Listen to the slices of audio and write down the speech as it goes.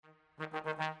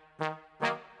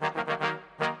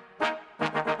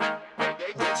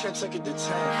I took it to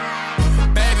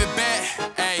 10. Baby bet,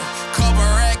 ayy, couple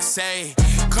racks, ayy,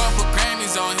 couple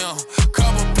Grammys on him,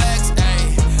 couple plaques,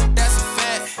 ayy, that's a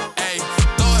fact, ayy,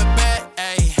 throw it back,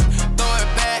 ayy,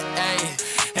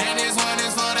 and this one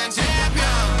is for the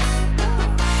champion.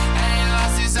 Ain't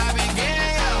lost since I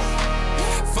began, yo.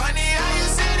 Funny how you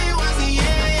said it was a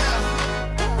year, yo.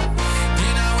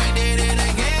 Then I went did it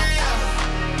again, yo.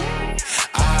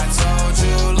 I told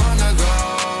you long ago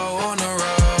on the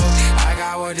road, I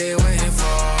got what they waiting for.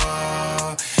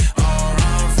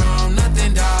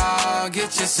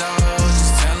 Get your soul,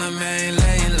 just tell them ain't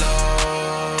laying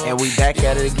low. And we back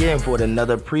at it again for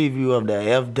another preview of the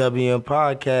FWM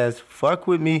podcast. Fuck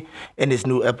with me. And this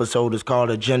new episode is called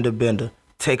Agenda Bender.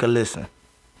 Take a listen.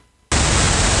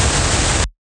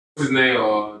 His name,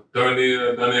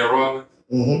 Darnell Rollins.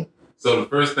 Mm-hmm. So the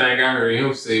first thing I heard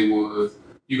him say was,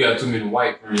 "You got too many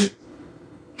white friends."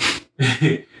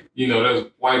 You know, that's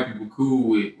white people cool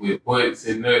with butts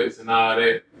and nuts and all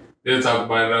that. They'll talk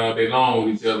about it all day long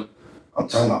with each other. I'm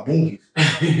talking about boonkies.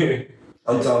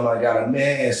 I'm talking about got a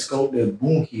man scoped the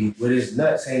boonkie with his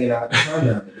nuts hanging out the front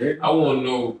of it. I want to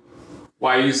know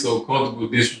why you so comfortable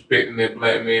disrespecting that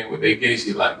black man with that gay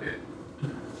shit like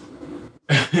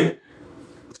that.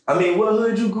 I mean, what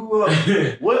hood you grew up?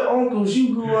 What uncles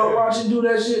you grew up watching do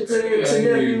that shit to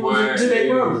their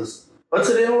brothers or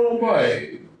to their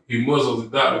homeboy? He Muslims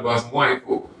adopted by some white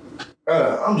folk.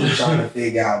 I'm just trying to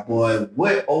figure out, boy,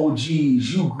 what OGs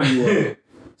you grew up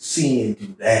seeing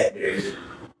do that, dude.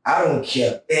 I don't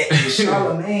care.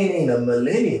 Charlamagne ain't a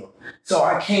millennial, so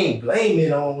I can't blame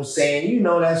it on saying, you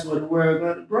know, that's what the world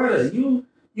gonna, brother. You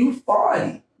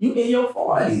 40, you in your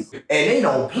 40s, and they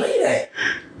don't play that.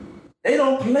 They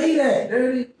don't play that,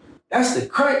 dirty. That's the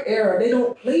crack era. They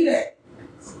don't play that.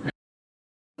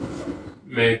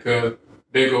 Man, cause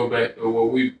they go back to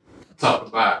what we talked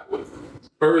about with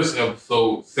first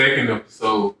episode, second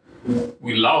episode,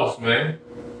 we lost, man.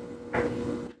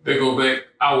 They go back,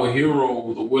 our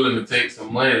heroes are willing to take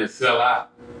some money to sell out,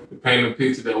 to paint a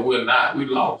picture that we're not. We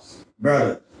lost.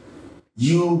 Brother,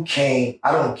 you can't,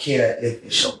 I don't care if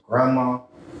it's your grandma,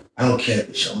 I don't care if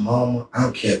it's your mama, I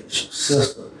don't care if it's your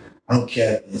sister, I don't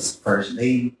care if it's first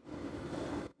lady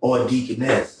or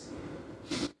deaconess.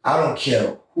 I don't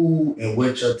care who and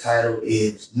what your title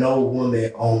is. No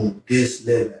woman on this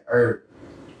living earth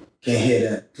can hear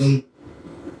that doom,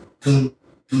 doom,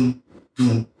 doom,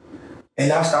 doom.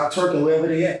 And I start twerking wherever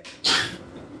they at.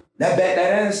 Back that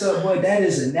ass up, boy, that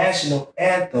is a national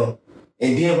anthem.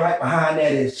 And then right behind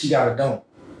that is She Got a Dome.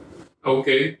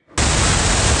 Okay.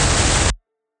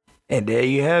 And there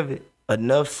you have it.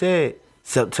 Enough said.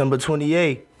 September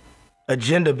 28th.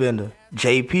 Agenda Bender.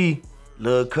 JP.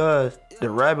 Lil Cuz. The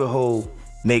Rabbit Hole.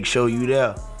 Make sure you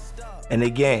there. And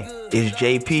again, it's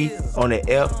JP on the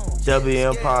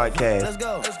FWM podcast. Let's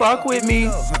go. Fuck with me.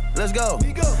 Let's go.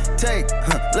 Take.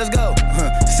 Let's go.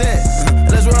 Set.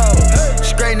 Let's roll.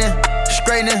 Straightening.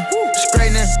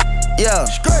 Yeah.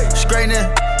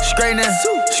 Straightening.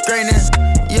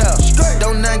 Yeah.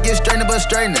 Don't nothing get straightening but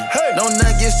straightening. Don't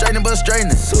nothing get straightening but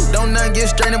straightening. Don't nothing get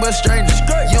straightening but straightening.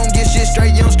 You don't get shit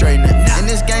straight, you don't straighten it. In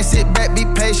this game, sit back, be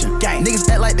patient. Niggas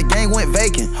act like the game went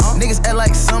vacant. Niggas act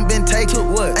like some been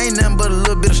taken. What? Ain't nothing but a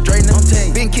little bit of straightening.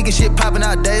 Been kicking shit popping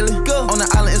out daily. On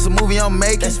the island, it's a movie I'm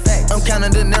making. I'm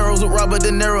counting the Neros with Robert De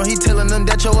Niro. He telling them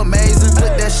that you're amazing.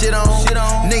 Put that shit on.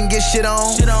 Nigga get shit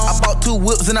on. I bought 2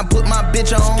 whips and I put my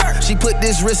bitch on. She put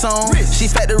this wrist on. She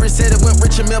factory said it went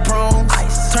rich and meal prone.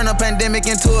 Turn a pandemic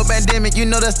into a pandemic. You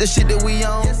know that's the shit that we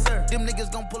on. Them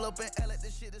niggas gon' pull up and